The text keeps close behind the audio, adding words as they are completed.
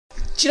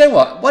Do you know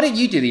what? Why don't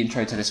you do the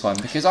intro to this one?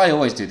 Because I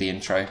always do the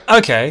intro.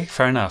 Okay,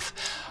 fair enough.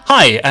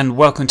 Hi, and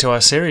welcome to our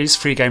series,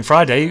 Free Game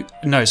Friday.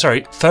 No,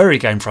 sorry, Furry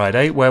Game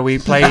Friday, where we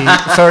play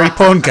furry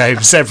porn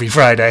games every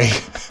Friday.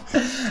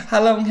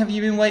 How long have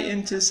you been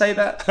waiting to say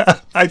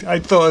that? I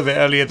thought of it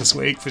earlier this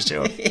week, for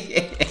sure. So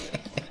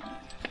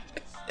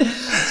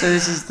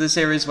this is the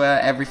series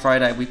where every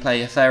Friday we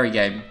play a furry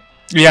game.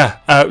 Yeah,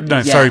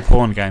 furry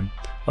porn game,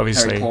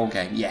 obviously. Furry porn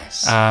game,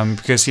 yes.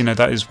 Because, you know,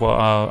 that is what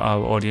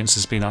our audience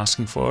has been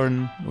asking for,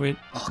 and we're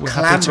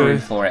clambering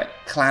for it.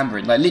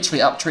 Clambering, like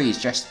literally up trees,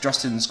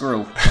 dressed in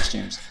squirrel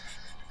costumes.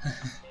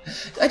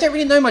 I don't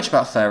really know much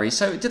about furries,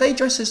 so do they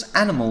dress as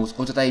animals,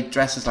 or do they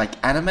dress as like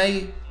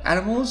anime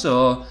animals,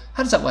 or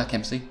how does that work,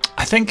 MC?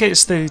 I think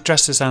it's the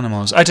dressed as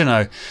animals. I don't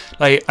know.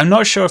 Like, I'm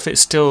not sure if it's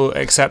still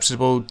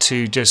acceptable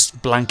to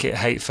just blanket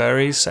hate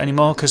furries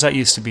anymore, because that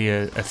used to be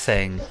a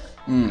thing.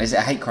 Is it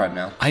a hate crime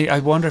now? I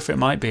wonder if it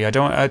might be. I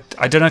don't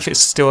know if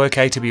it's still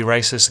okay to be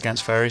racist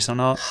against furries or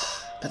not.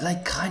 But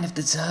they kind of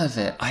deserve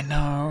it. I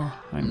know.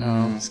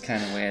 It's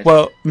kind of weird.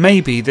 Well,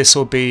 maybe this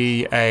will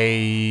be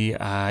a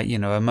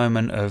a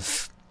moment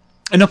of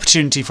an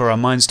opportunity for our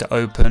minds to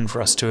open,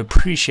 for us to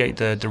appreciate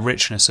the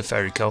richness of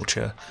furry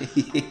culture.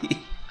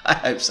 I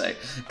hope so,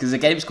 because the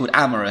game's called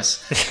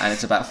Amorous, and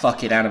it's about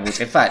fucking animals.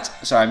 In fact,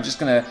 sorry, I'm just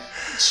gonna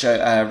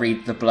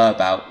read the blurb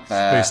out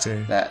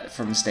that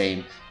from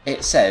Steam.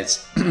 It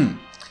says,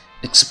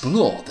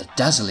 "Explore the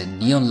dazzling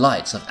neon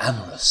lights of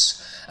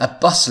Amorous, a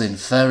bustling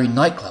furry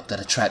nightclub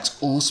that attracts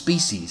all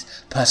species,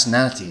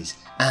 personalities,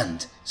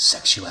 and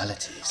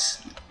sexualities."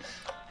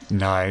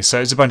 Nice.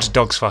 So it's a bunch of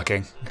dogs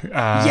fucking.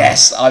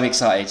 Yes, I'm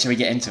excited. Shall we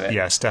get into it?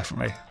 Yes,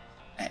 definitely.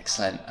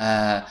 Excellent.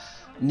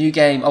 New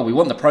game. Oh, we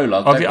want the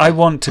prologue. I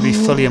want to be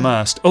fully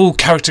immersed. Oh,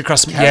 character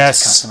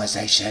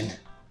customization.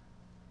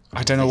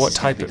 I don't know what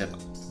type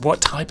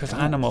of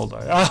animal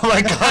though. Oh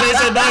my god,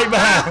 it's a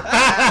nightmare.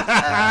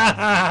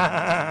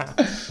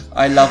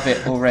 I love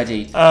it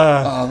already.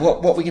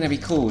 What are we going to be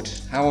called?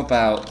 How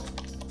about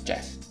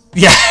Jeff?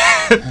 Yeah,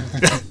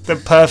 the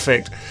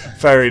perfect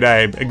furry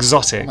name.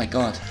 Exotic. Oh my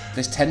god,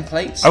 there's 10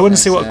 plates. I want to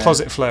see what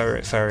closet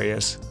furry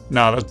is.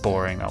 No, that's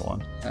boring. That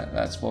one.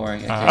 That's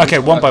boring. Okay,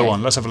 one by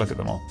one. Let's have a look at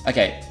them all.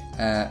 Okay,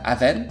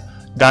 Aven.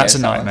 That's a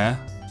nightmare.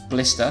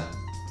 Blister.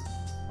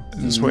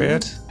 It's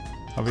weird.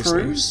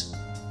 Obviously. Cruz.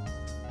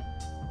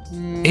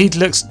 He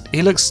looks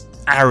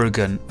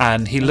arrogant,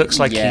 and he looks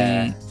like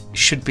he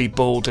should be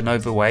bald and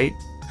overweight.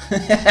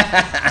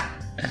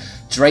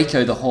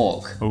 Draco the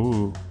Hawk.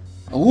 Ooh.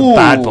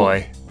 Bad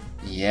boy.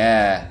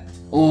 Yeah.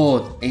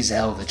 Or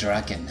Izel the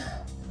Dragon.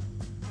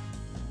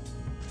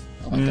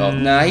 Oh my god.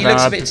 Nah, he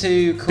looks a bit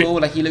too cool.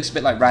 Like, he looks a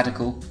bit like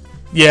radical.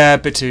 Yeah, a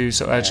bit too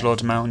sort of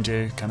edgelord Mountain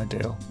Dew kind of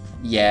deal.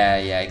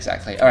 Yeah,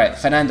 exactly. Alright,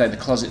 Fernando the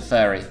Closet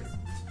Furry.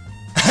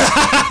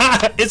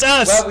 It's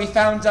us! Well, we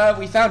found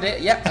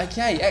it. Yep,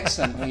 okay,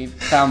 excellent. We've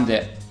found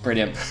it.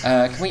 Brilliant.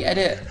 Can we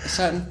edit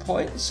certain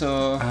points,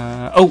 or...?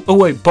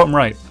 Wait, bottom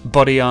right.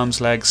 Body,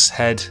 arms, legs,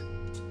 head.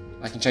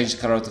 I can change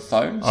the colour of the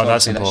phone. So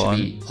that's important.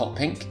 That should be hot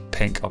pink.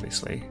 Pink,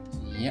 obviously.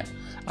 Yeah.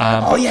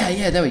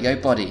 Yeah, there we go.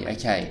 Body,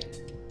 okay.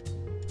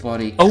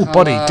 Body colour.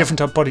 Body.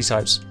 Different body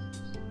types.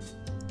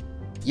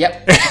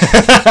 Yep.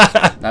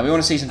 Now we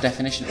want to see some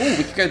definition. Oh,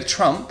 we could go to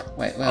Trump.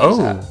 Wait, where was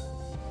that?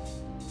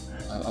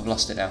 I've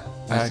lost it now.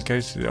 Go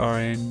to the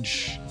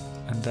orange,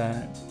 and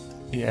then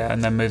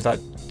and then move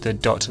the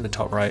dot to the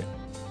top right.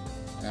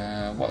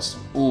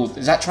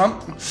 Is that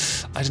Trump?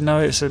 I don't know.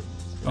 It's a.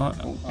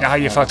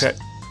 You fucked it.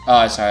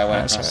 Oh, sorry, I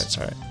went across. That's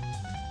right.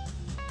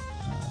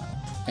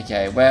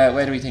 Okay,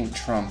 where do we think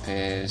Trump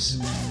is?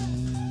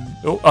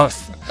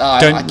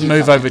 Don't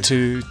move over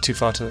too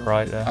far to the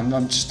right there.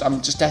 I'm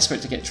just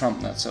desperate to get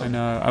Trump. That's all. I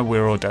know.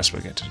 We're all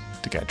desperate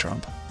to get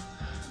Trump.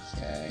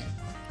 Okay.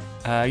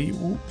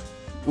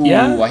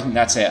 Yeah. I think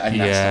that's it. I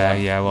think that's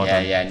the one. Well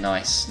done. Yeah.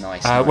 Nice.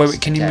 Wait,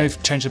 can you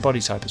change the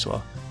body type as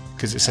well?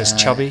 Because it says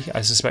chubby.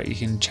 I suspect you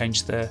can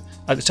change at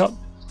the top.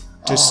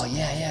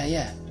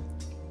 Yeah.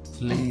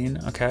 Lean.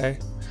 Okay.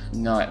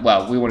 No.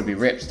 Well, we want to be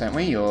ripped, don't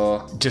we?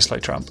 Or just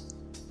like Trump.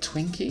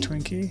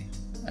 Twinkie.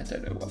 I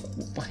don't know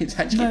what is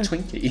actually a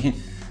Twinkie.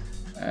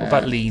 What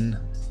about lean?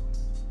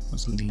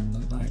 What's lean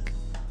look like?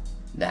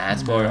 Nah,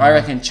 it's boring. I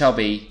reckon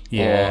chubby.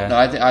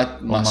 Yeah.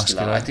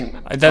 Muscular. I think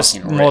that's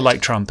more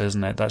like Trump,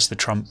 isn't it? That's the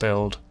Trump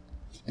build.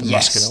 The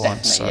muscular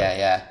one. So.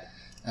 Yeah.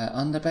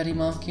 Underbelly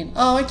marking.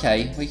 Oh,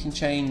 okay. We can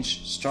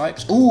change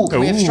stripes. Ooh, can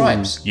we have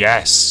stripes?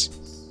 Yes.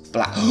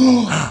 Black.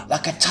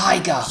 Like a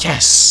tiger.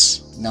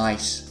 Yes.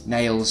 Nice.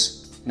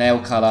 Nails. Nail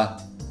colour.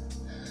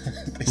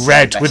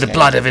 Red with the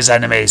blood of his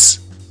enemies.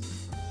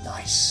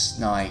 Nice. Is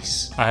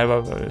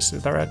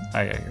that red?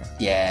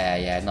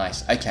 Yeah,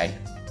 nice. Okay.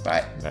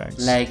 Right.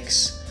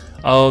 Legs.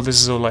 Oh, this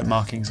is all like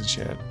markings and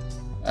shit.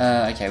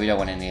 Okay, we don't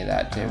want any of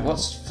that, do we?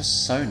 What's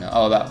Fursona?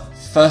 Oh, that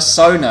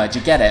Fursona. Do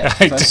you get it?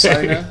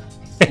 Fursona?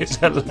 It's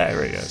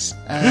hilarious.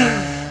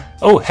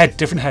 Head.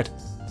 Different head.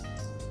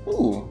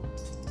 Ooh.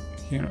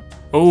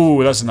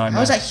 Oh, that's a nightmare.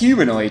 How is that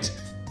humanoid?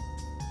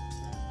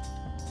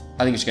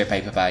 I think we should go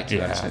paper bag, to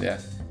be honest with you.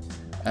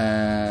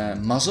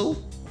 Muzzle?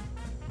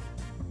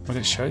 Would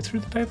it show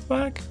through the paper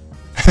bag?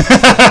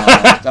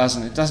 No, it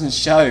doesn't. It doesn't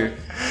show.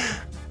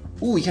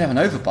 Oh, you can have an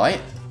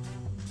overbite.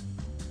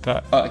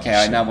 That okay,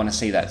 I now want to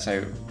see that.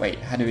 So wait,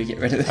 how do we get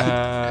rid of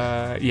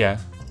that? Yeah.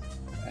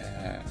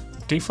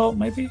 Default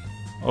maybe,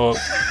 or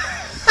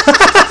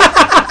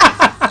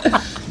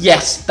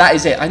yes, that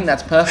is it. I think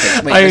that's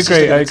perfect. Wait, I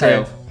agree.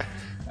 Tail.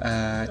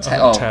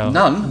 Tail.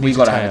 None. We've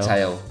got to have a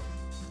tail.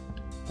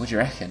 What do you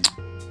reckon?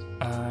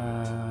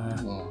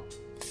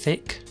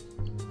 Thick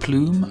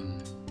plume.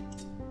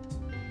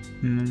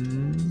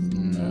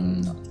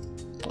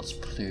 What's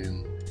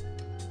plume?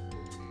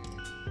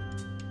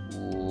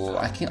 Ooh,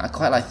 I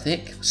quite like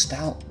thick.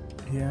 Stout.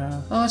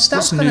 Yeah. Oh,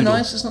 stout's kind of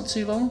nice. It's not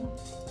too long.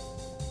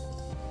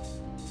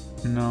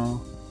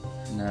 No.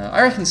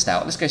 I reckon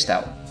stout. Let's go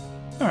stout.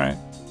 All right.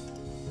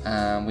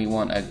 We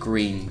want a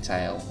green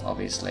tail,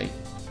 obviously.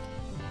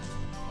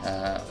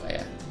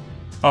 Yeah.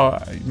 Oh,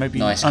 maybe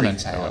nice green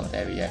tail.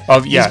 There we go.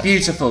 Oh, yeah. He's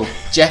beautiful.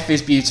 Jeff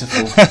is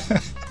beautiful.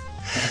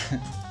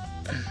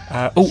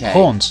 Okay.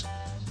 Horns.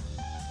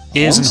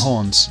 Ears and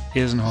horns.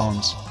 Ears and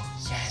horns.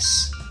 Oh,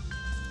 yes.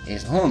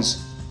 Ears and horns.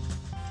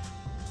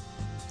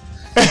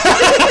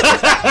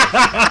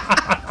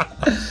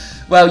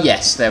 Well,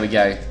 yes. There we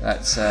go.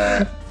 That's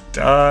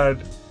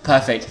done.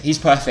 Perfect. He's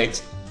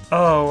perfect.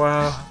 Oh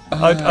wow.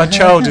 Our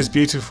child is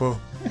beautiful.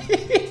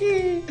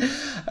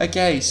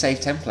 Okay, save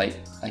template.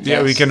 I guess.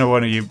 Yeah, we're gonna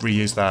want to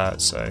reuse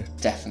that. So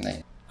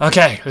definitely.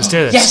 Okay, let's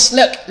do this. Yes,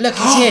 look,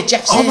 he's here.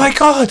 Jeff's here. Oh my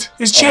god,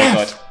 it's Jeff. Oh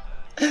my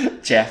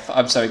god. Jeff,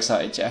 I'm so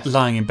excited, Jeff.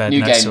 Lying in bed New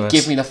next game, to us.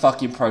 give me the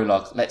fucking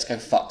prologue. Let's go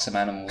fuck some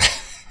animals.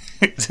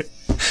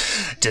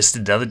 Just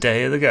another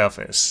day at the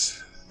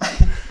office.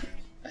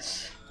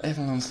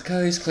 Everyone's the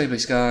coast, clear blue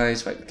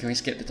skies. Wait, can we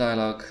skip the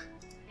dialogue?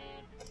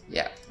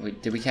 Yeah.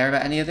 Did we care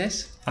about any of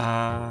this?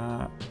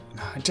 I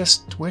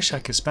just wish I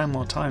could spend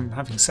more time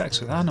having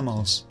sex with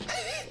animals.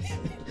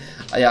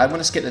 Yeah, I want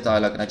to skip the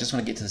dialogue and I just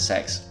want to get to the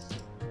sex.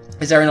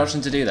 Is there an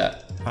option to do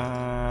that?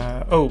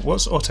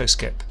 What's auto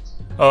skip?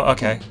 Oh,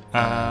 okay.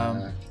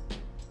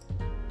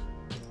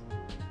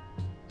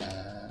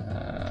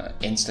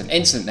 Instant.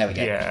 There we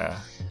go.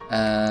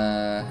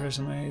 Yeah.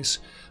 Resumes.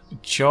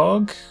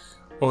 Jog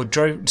or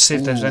drove. See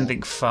if there's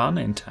anything fun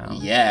in town.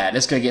 Yeah,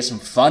 let's go get some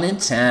fun in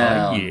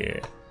town. Oh yeah.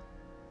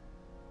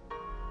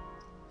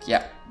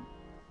 Yeah.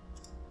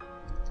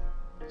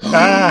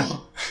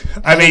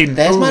 I mean,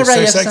 there's my ray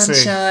so of sexy.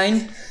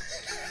 sunshine.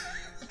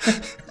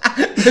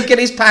 Look at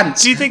his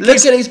pants. Do you think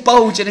Look at his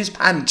bulge in his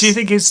pants. Do you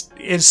think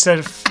instead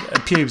of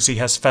pubes he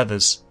has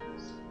feathers?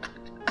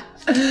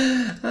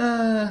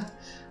 Okay,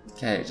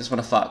 just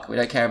want to fuck. We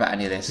don't care about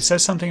any of this. He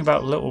says something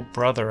about little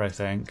brother, I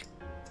think.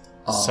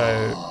 Oh.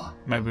 So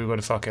maybe we've got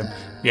to fuck him.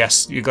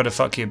 Yes, you've got to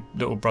fuck your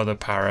little brother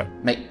parrot.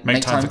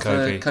 Make time for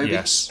Kobe.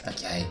 Yes.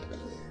 Okay.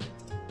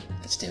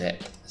 Let's do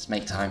it. Let's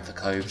make time for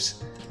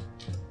Cobes.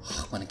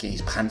 Oh, I want to get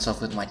his pants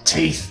off with my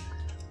teeth.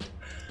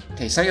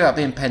 Okay, something about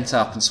being pent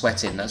up and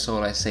sweating. That's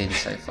all I've seen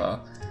so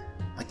far.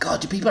 My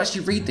God, do people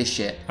actually read this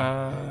shit?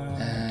 How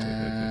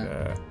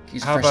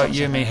about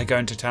you and me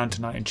going to town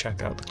tonight and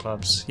check out the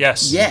clubs?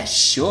 Yes. Yes,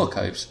 sure,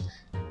 Cobes.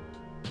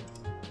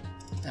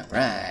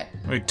 Alright.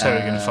 We're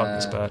totally going to fuck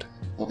this bird.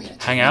 What are we gonna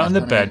do? Hang out in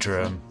the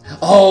bedroom.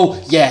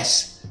 Oh,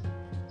 yes.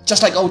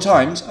 Just like old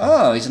times.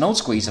 Oh, he's an old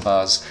squeeze of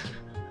ours.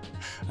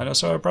 And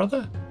also our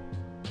brother?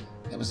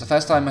 It was the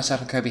first time myself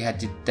and Kobe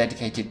had a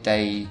dedicated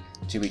day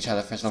to each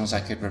other for as long as I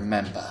could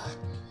remember.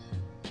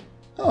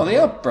 Oh, they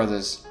are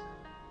brothers.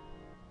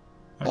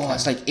 Okay. Oh,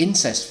 it's like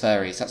incest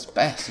furries. That's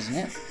best, isn't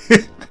it?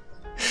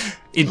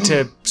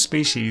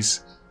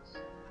 Interspecies.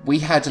 We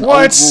had an old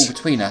rule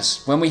between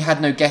us. When we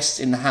had no guests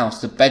in the house,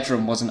 the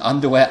bedroom was an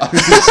underwear only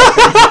zone.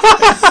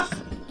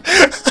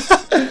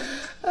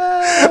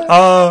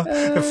 Oh,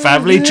 the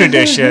family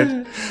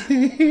tradition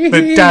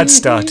that Dad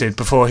started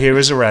before he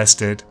was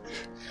arrested.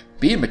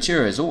 Being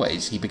mature as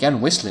always, he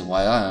began whistling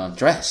while I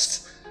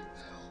undressed.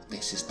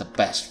 This is the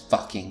best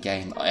fucking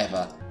game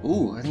ever.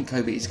 Ooh, I think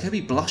Kobe... Is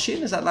Kobe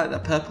blushing? Is that like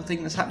that purple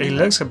thing that's happening? He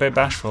looks a bit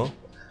bashful.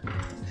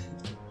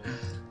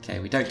 Okay,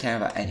 we don't care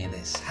about any of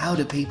this. How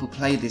do people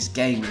play this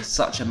game with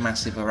such a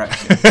massive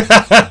erection?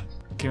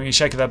 Give me a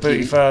shake of that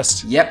booty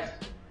first.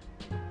 Yep.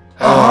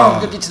 Oh,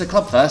 we've got to get to the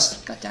club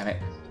first. God damn it.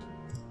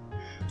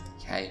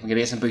 Okay, we're going to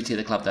get some booty at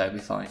the club though, it'll be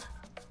fine.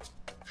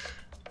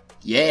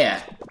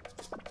 Yeah.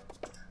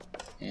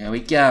 Here we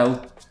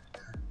go.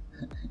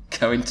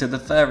 Going to the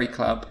furry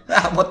club.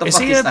 What the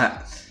fuck is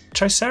that?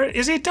 Triceratops?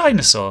 Is he a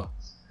dinosaur?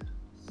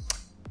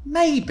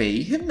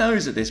 Maybe. Who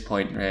knows at this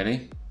point,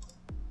 really?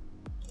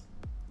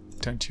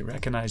 Don't you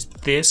recognise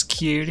this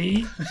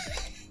cutie?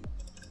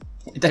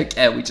 We don't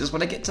care. We just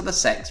want to get to the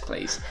sex,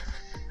 please.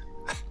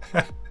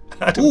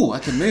 Ooh, I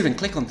can move and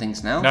click on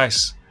things now.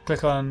 Nice.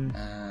 Click on...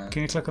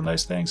 can you click on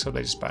those things, or are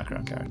they just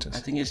background characters? I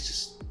think it's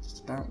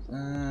just about...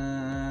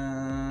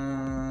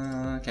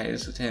 okay,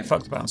 this was him.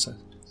 Fuck the bouncer.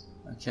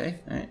 Okay,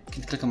 alright.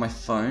 Can you click on my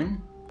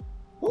phone?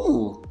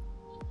 Ooh.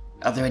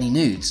 Are there any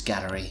nudes,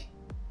 gallery?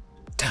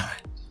 Damn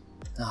it.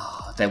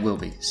 Oh, there will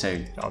be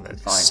soon. Oh,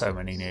 there's so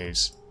many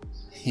nudes.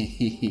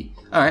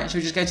 Alright, should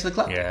we just go to the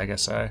club? Yeah, I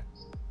guess so.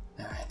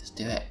 Alright, let's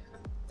do it.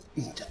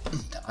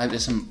 I hope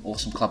there's some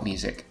awesome club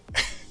music.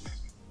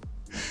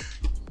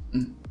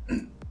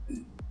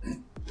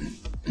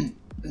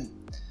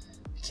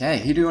 Okay,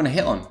 who do you want to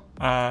hit on?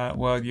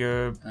 Well,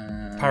 your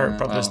Parrot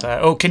Brothers there.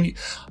 Oh, can you...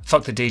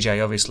 Fuck the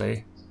DJ,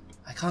 obviously.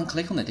 I can't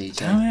click on the DJ.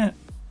 Damn it.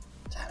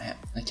 Damn it.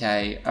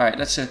 Okay, alright,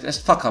 let's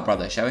fuck our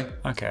brother, shall we?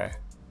 Okay.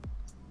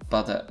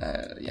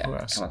 Brother, yeah,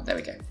 come on, there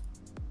we go.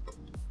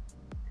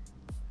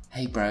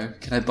 Hey bro,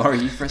 can I borrow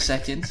you for a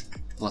second?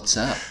 What's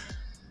up?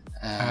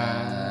 Can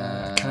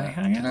I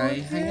hang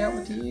out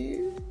with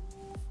you?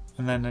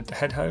 And then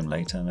head home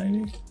later,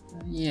 maybe?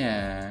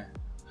 Yeah.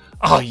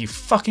 Oh, you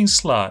fucking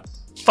slut.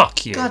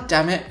 Fuck you. God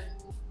damn it.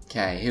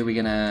 Okay, who are we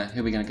gonna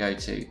go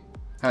to?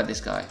 How about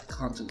this guy?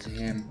 Can't talk to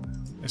him.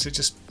 Is it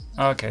just...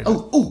 Oh, okay.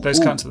 Oh, those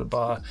come to the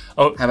bar.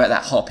 Oh. How about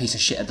that hot piece of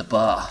shit at the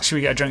bar? Should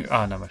we get a drink?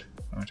 Oh, no, mind.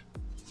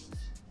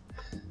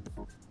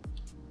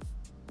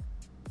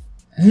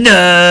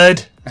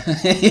 Nerd!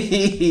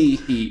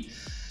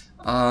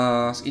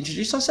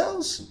 Introduce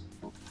ourselves?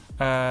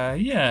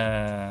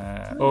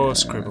 Yeah. Or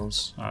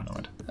scribbles. Oh, no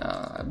mind.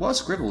 What are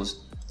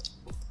scribbles?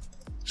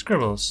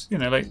 Scribbles. You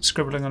know, like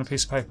scribbling on a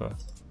piece of paper.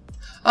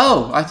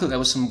 Oh, I thought there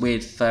was some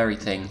weird furry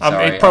thing.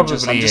 Sorry, it probably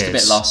I'm just a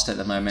bit lost at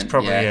the moment. It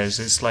probably is.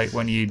 It's like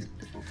when you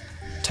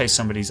taste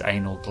somebody's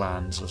anal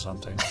glands or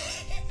something.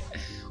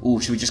 Oh,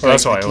 should we just go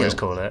that's for what the I always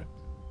kill? call it.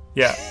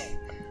 Yeah.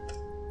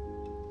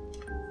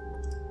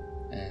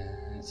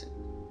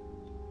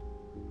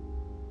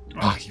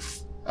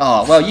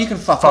 Oh, well, you can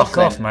fuck off. Fuck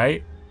off,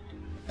 mate.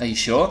 Are you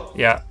sure?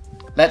 Yeah.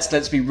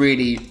 Let's be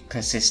really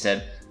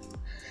persistent.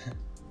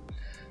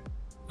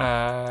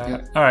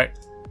 Alright.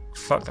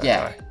 Fuck that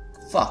guy.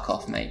 Fuck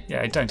off, mate.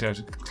 Yeah, don't go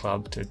to the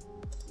club to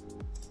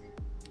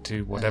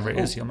do whatever it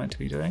is you're meant to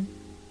be doing.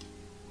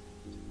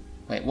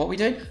 Wait, what are we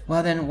doing?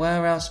 Well then,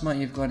 where else might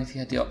you have gone if you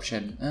had the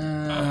option?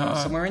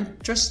 Somewhere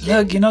interesting?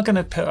 Look, you're not going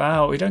to put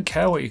out. We don't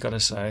care what you got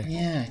to say.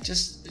 Yeah,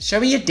 just show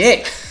me your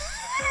dick.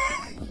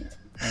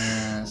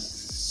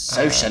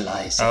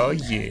 Socializing. Oh,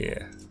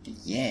 yeah.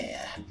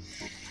 Yeah.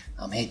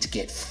 I'm here to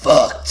get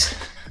fucked.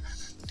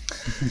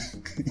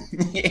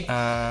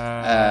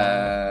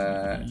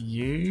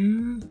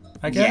 You?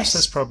 I guess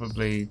that's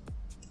probably...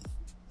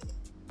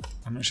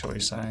 I'm not sure what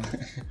you're saying.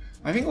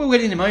 I think we're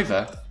winning him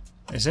over.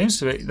 It seems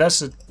to be.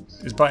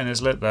 He's biting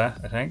his lip there,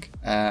 I think.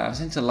 I was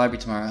into the library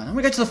tomorrow. I'm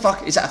gonna go to the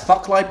fuck. Is that a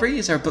fuck library?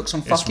 Is there a books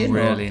on fucking? It's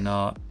really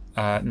not.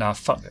 No,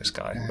 fuck this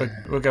guy.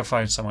 We'll go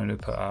find someone to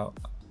put out.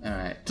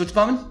 Alright. Talk to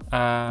Barman?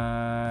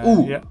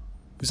 Ooh. Yeah.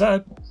 Is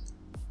that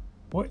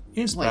What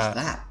is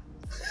that?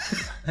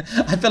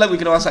 I feel like we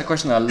could ask that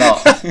question a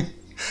lot.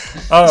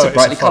 Oh, it's a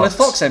brightly coloured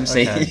fox,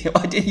 MC. Okay.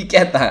 Why didn't you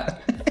get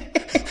that?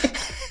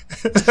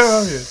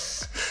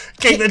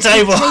 Kick the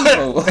table.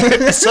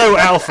 It's so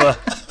alpha.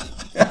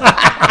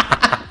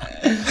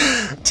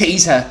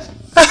 Tease her.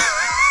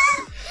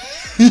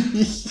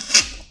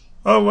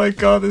 Oh my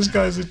god, this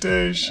guy's a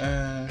douche.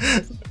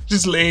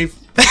 Just leave.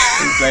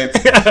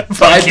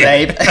 Bye,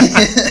 babe.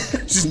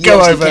 Just go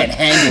over, can't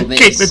handle this.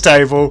 kick the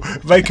table,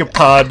 make a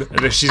pun,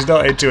 and if she's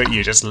not into it,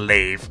 you just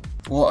leave.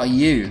 What are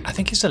you? I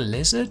think it's a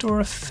lizard or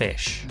a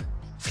fish.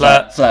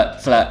 Flirt.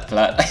 Oh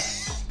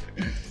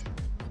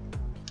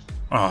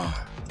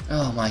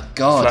my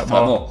god. Flirt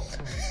more. More.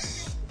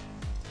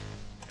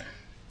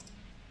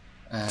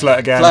 Flirt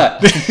again.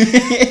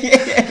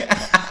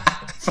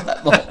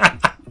 Flirt more.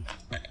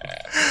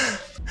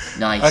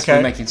 Nice. Okay.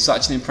 We're making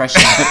such an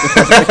impression.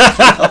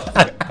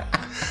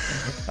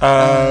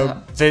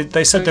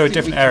 They said there were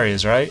different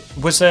areas, right?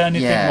 Was there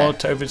anything more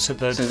over to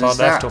the far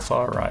left or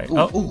far right?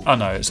 Ooh, oh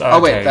no, it's oh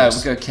wait, okay,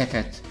 we'll go kick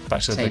it.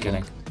 Back to the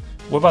beginning.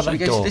 What about Should that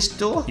we go door? to this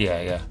door?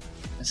 Yeah.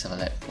 Let's have a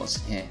look. What's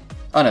in here?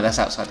 Oh no, that's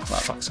outside the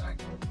club. Fuck's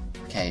sake.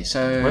 Okay,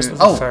 so where's the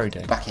fairy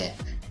day? Back here.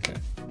 Okay.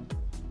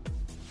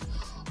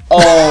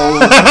 Oh,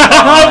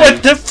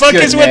 what the fuck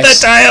is with the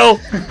tail?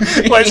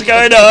 What's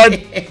going on?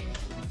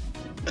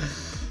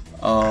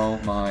 Oh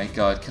my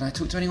god! Can I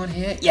talk to anyone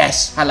here?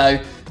 Yes. Hello.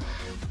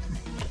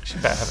 She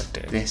better have a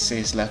dick. This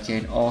is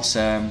looking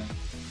awesome.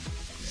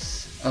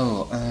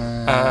 Oh.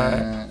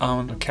 I'm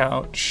on the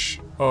couch.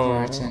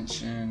 For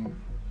attention.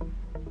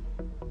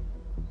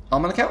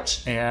 I'm on the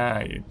couch?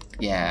 Yeah.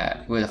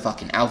 Yeah, we're the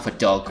fucking alpha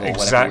dog or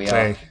whatever we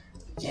are.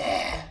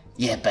 Yeah.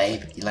 Yeah,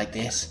 babe. You like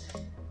this?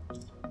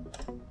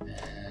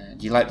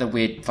 Do you like the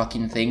weird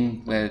fucking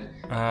thing where...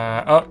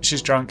 oh,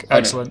 she's drunk.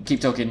 Excellent. No,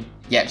 keep talking.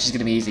 Yeah, she's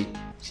gonna be easy.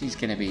 She's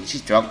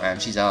drunk, man.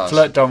 She's ours.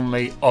 Flirt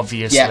dominantly,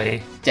 obviously.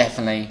 Yeah,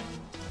 definitely.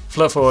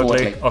 Flirt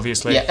forwardly,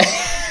 obviously. Yeah.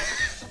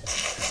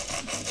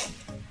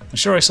 I'm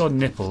sure I saw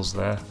nipples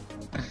there.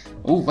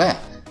 Oh, where?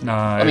 No,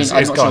 I mean,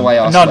 I'm not gone. sure why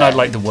I asked. No, I'd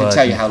like the word. I can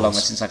tell you nipples. how long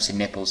since I've seen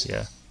nipples.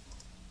 Yeah.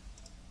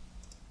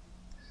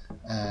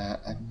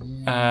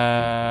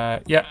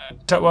 Yeah.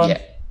 Top one.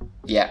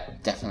 Yeah,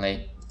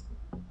 definitely.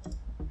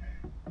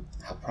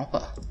 How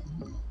proper.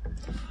 Oh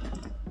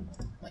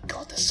my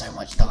god, there's so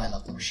much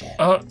dialogue and shit.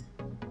 Oh.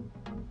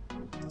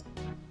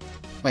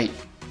 Wait.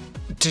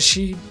 Does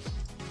she...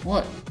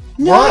 What?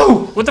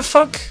 No! What the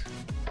fuck?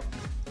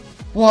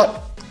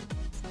 What?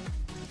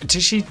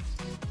 Does she...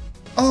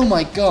 Oh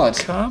my god.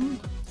 Come.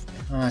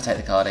 Oh, I'll take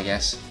the card, I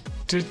guess.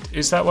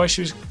 Is that why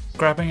she was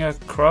grabbing her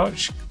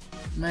crotch?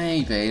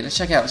 Maybe. Let's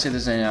check out, see if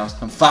there's anything else.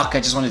 Fuck, I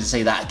just wanted to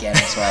see that again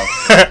as well.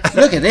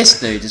 Look at this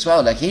dude as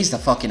well. Like, he's the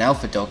fucking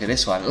alpha dog of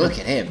this one. Look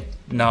at him.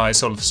 No,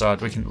 it's all a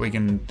facade. We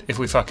can. If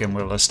we fuck him,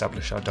 we'll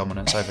establish our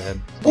dominance over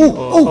him.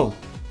 Oh.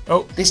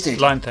 This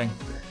dude. Line thing.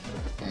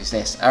 Who's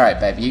this? Alright,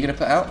 baby, you gonna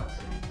put out?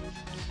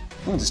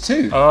 Oh, there's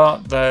two.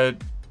 Oh, they're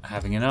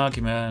having an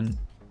argument.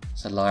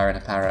 It's a liar and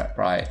a parrot.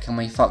 Right, can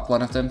we fuck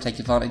one of them? Take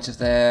advantage of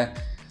their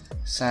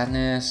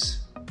sadness.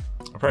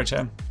 Approach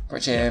him.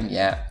 Approach him,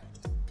 yeah.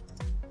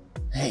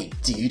 Hey,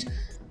 dude.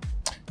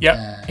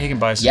 Yep, he can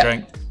buy us a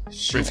drink.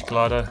 Sure. Roofie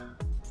colada.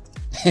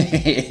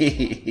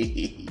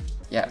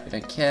 Yeah, we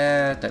don't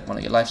care. Don't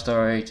want your life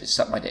story. Just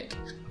suck my dick.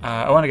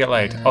 I want to get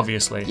laid,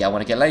 obviously. Yeah, I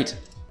want to get laid.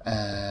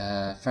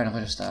 Fair enough,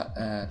 where to start?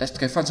 Let's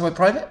go find somewhere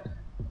private.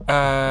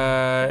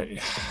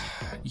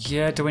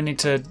 Yeah, do we need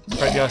to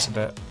break the ice a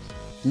bit?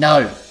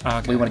 No.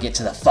 Okay. We want to get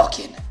to the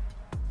fucking.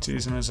 To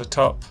use him as a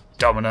top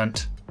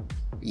dominant.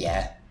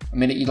 Yeah. A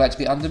minute you'd like to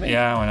be under me?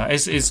 Yeah, why not?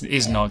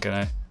 He's not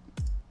gonna.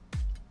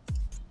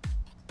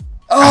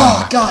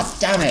 Oh, god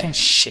damn it.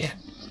 Shit.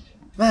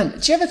 Man,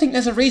 do you ever think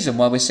there's a reason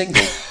why we're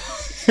single?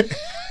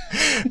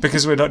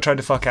 Because we're not trying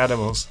to fuck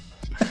animals.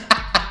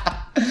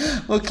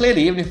 Well,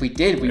 clearly, even if we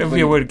did,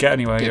 we wouldn't get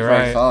anywhere, you're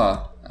very right.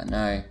 far. I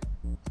know.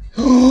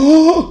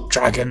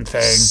 Dragon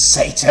thing.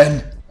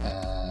 Satan.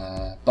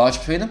 Barge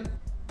between them?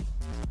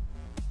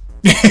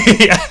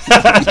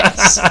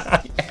 Yes.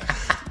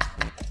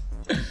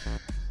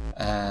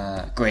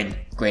 Grin.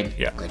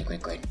 Yeah. Grin.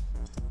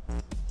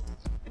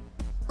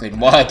 Grin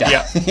wider.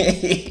 Yeah.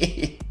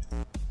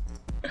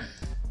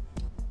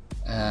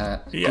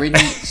 Grin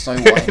so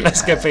wide.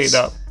 Let's get beaten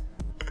up.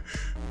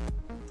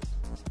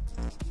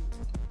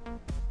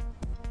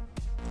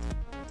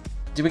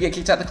 Did we get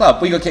kicked out of the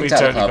club? We got kicked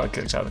out of the club. We totally got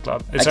kicked out of the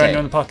club. Is there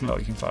anyone in the parking lot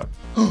you can fuck?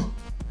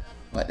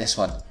 Right, this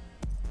one.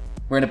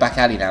 We're in a back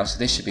alley now, so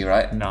this should be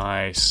right.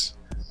 Nice.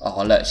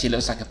 Oh, look, she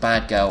looks like a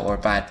bad girl or a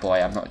bad boy.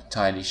 I'm not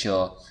entirely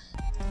sure.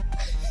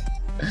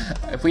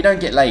 If we don't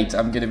get laid,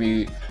 I'm going to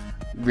be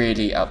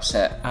really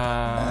upset.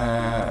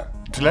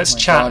 Let's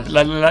chat.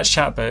 Let's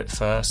chat a bit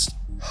first.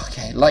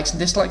 Okay, likes and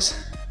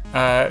dislikes?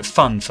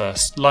 Fun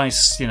first.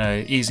 Nice,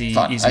 easy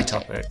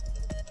topic.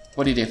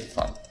 What do you do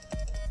for fun?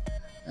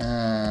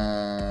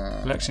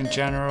 Likes in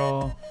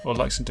general, or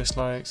likes and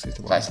dislikes?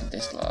 Either way. Likes and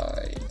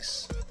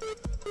dislikes.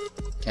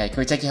 Okay, can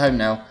we take you home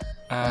now?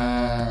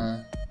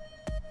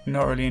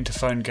 Not really into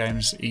phone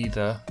games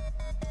either.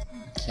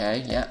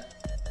 Okay, yeah.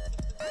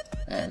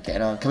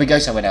 Getting on. Can we go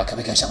somewhere now? Can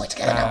we go somewhere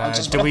together now? I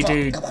just wanna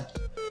fuck. Come on.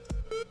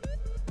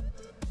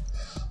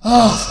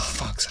 Oh,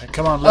 for fuck's sake.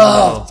 Come on,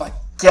 oh, my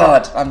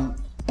god. I'm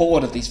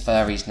bored of these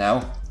furries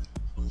now.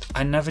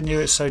 I never knew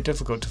it's so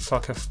difficult to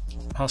fuck a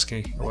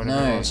husky, or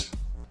whatever it was.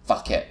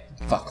 Fuck it.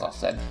 Fuck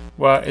off then.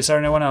 Well, is there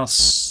anyone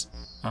else?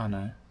 Oh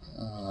no.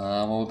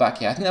 Well, we're back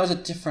here. I think that was a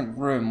different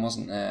room,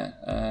 wasn't there?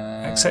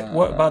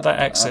 What about that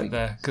exit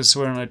there? Because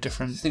we're on a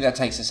different. I think that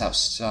takes us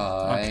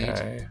outside.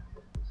 Okay.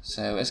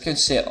 So let's go and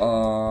sit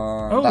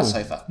on that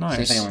sofa. Nice.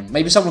 See if anyone.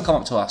 Maybe someone will come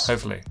up to us.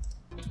 Hopefully.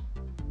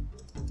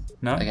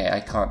 No. Okay,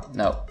 I can't.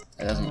 No,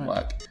 it doesn't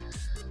work.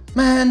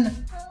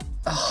 Man,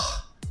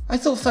 I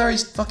thought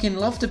furries fucking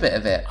loved a bit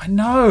of it. I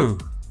know.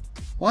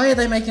 Why are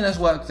they making us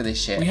work for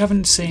this shit? We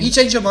haven't seen. You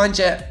changed your mind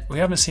yet? We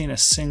haven't seen a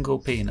single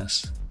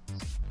penis.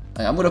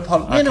 I'm gonna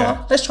apologize. You know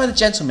what? Let's try the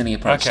gentlemanly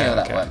approach. See how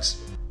that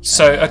works.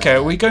 So,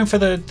 are we going for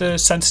the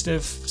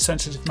sensitive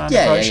man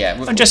approach?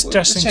 Yeah. I'm just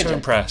to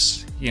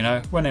impress.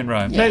 When in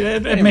Rome,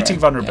 admitting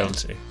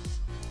vulnerability.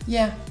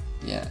 Yeah,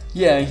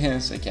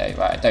 it's okay.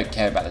 Right, I don't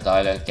care about the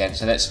dialogue again.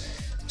 So let's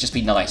just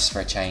be nice for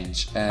a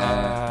change.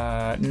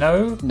 No,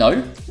 not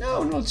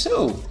at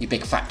all. You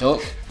big fat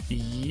dog.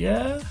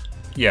 Yeah.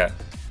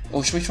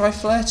 Or should we try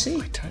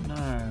flirty? I don't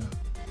know.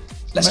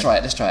 Let's try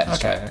it.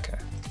 Okay.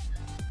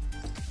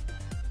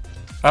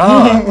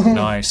 Ah,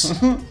 nice.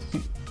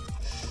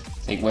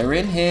 Think we're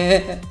in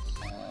here.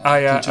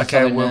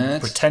 Okay, we'll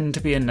pretend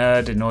to be a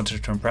nerd in order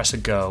to impress a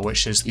girl,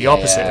 which is the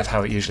opposite of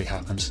how it usually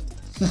happens.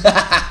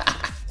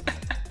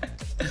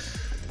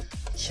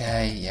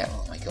 Okay, yeah,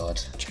 oh my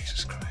god.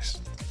 Jesus Christ.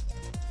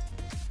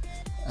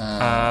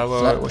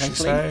 Flirt, what should you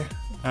say?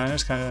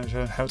 This kind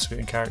of helps me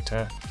in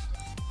character.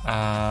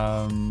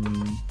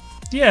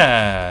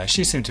 Yeah,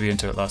 she seemed to be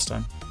into it last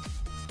time.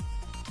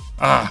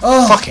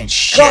 Fucking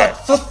shit. God,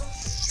 for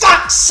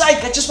fuck's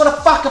sake, I just want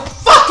to fuck a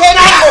fucking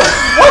animal!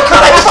 Why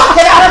can't I fuck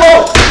an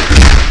animal?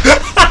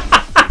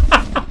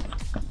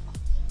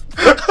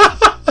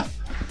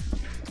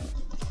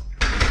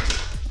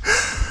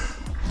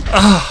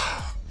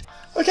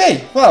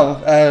 Okay, well,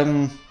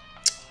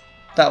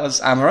 that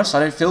was amorous. I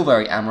don't feel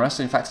very amorous.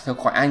 In fact, I feel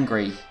quite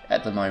angry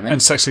at the moment.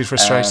 And sexually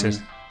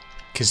frustrated.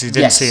 Because you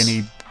didn't see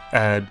any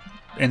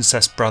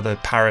incest brother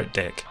parrot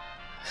dick.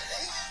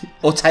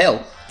 Or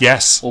tail.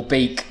 Yes. Or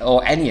beak,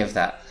 or any of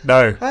that.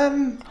 No.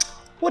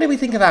 What do we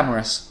think of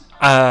amorous?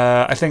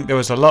 I think there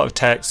was a lot of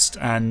text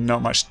and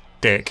not much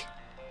dick.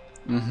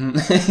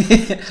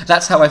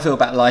 That's how I feel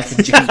about life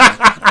in general.